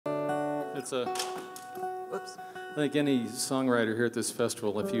It's a. Whoops. I think any songwriter here at this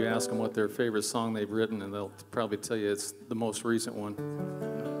festival, if you ask them what their favorite song they've written, and they'll probably tell you it's the most recent one.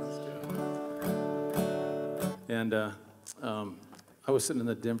 And I was sitting in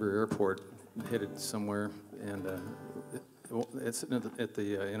the Denver airport, headed somewhere, and it's sitting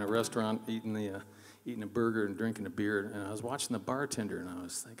in a restaurant eating a burger and drinking a beer, and I was watching the bartender, and I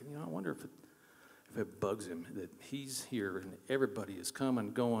was thinking, I wonder if it bugs him that he's here and everybody is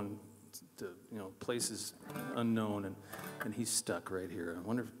coming, going to places unknown, and he's stuck right here. I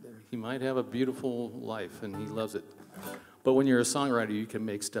wonder if he might have a beautiful life and he loves it. But when you're a songwriter, you can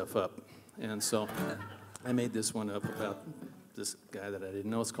make stuff up, and so I made this one up about this guy that I didn't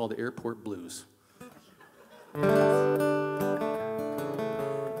know. It's called the Airport Blues.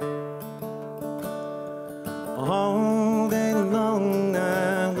 All day long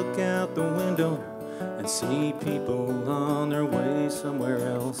I look out the window and see people on their way somewhere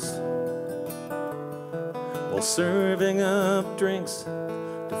else, while serving up drinks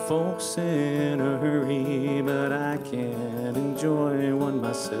to folks in a hurry, but I can't enjoy one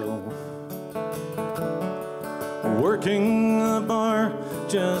myself. Working the bar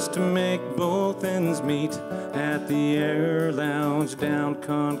just to make both ends meet at the Air Lounge down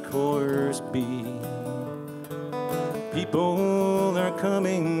Concourse B. People are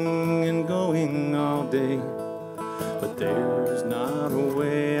coming and going all day, but there's not a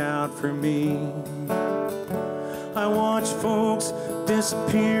way out for me. I watch folks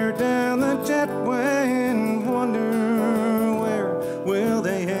disappear down the jetway and wonder where will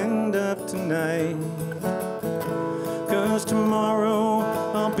they end up tonight. 'Cause tomorrow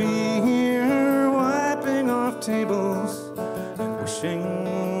I'll be here wiping off tables and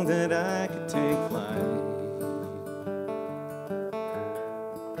wishing that I could take flight.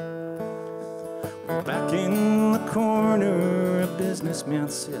 Back in the corner, a businessman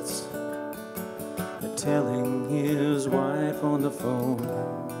sits, telling his wife on the phone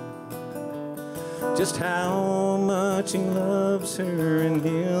just how much he loves her, and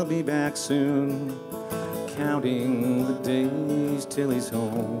he'll be back soon, counting the days till he's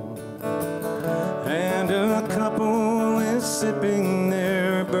home. And a couple is sipping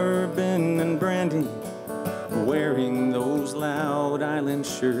their bourbon and brandy, wearing those loud island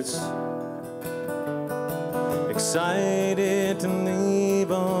shirts, excited to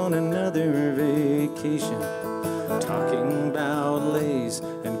leave on another vacation, talking about lays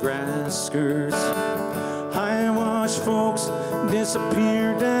and grass skirts. I watch folks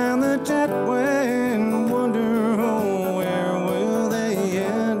disappear down the jetway and wonder, where will they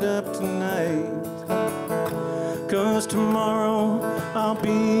end up tonight? 'Cause tomorrow I'll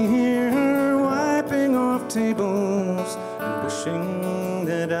be here wiping off tables and wishing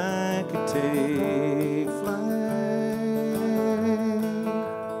that I could take flight.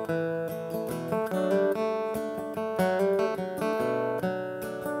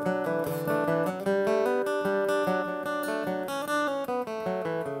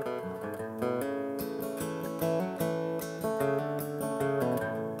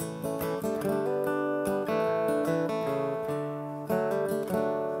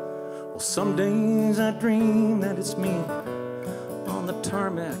 Some days I dream that it's me on the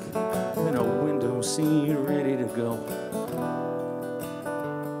tarmac in a window seat ready to go,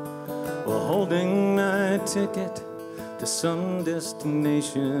 well, holding my ticket to some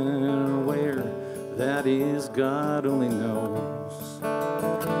destination where that is God only knows.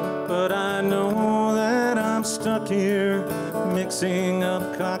 But I know that I'm stuck here mixing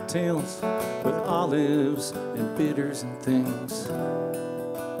up cocktails with olives and bitters and things.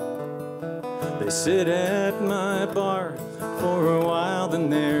 They sit at my bar for a while,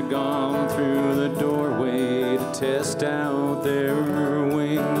 then they're gone through the doorway to test out their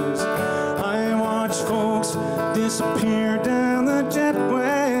wings. I watch folks disappear down the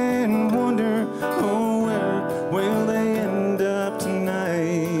jetway and wonder, where will they end up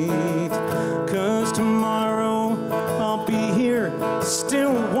tonight? 'Cause tomorrow I'll be here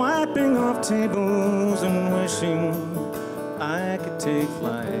still wiping off tables and wishing I could take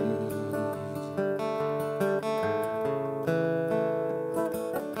flight.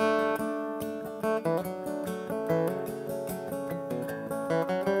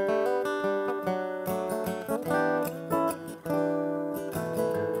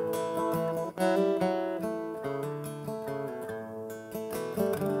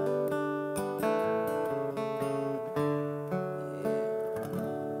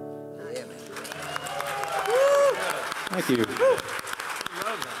 Thank you.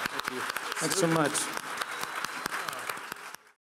 Thank you. Thanks so much.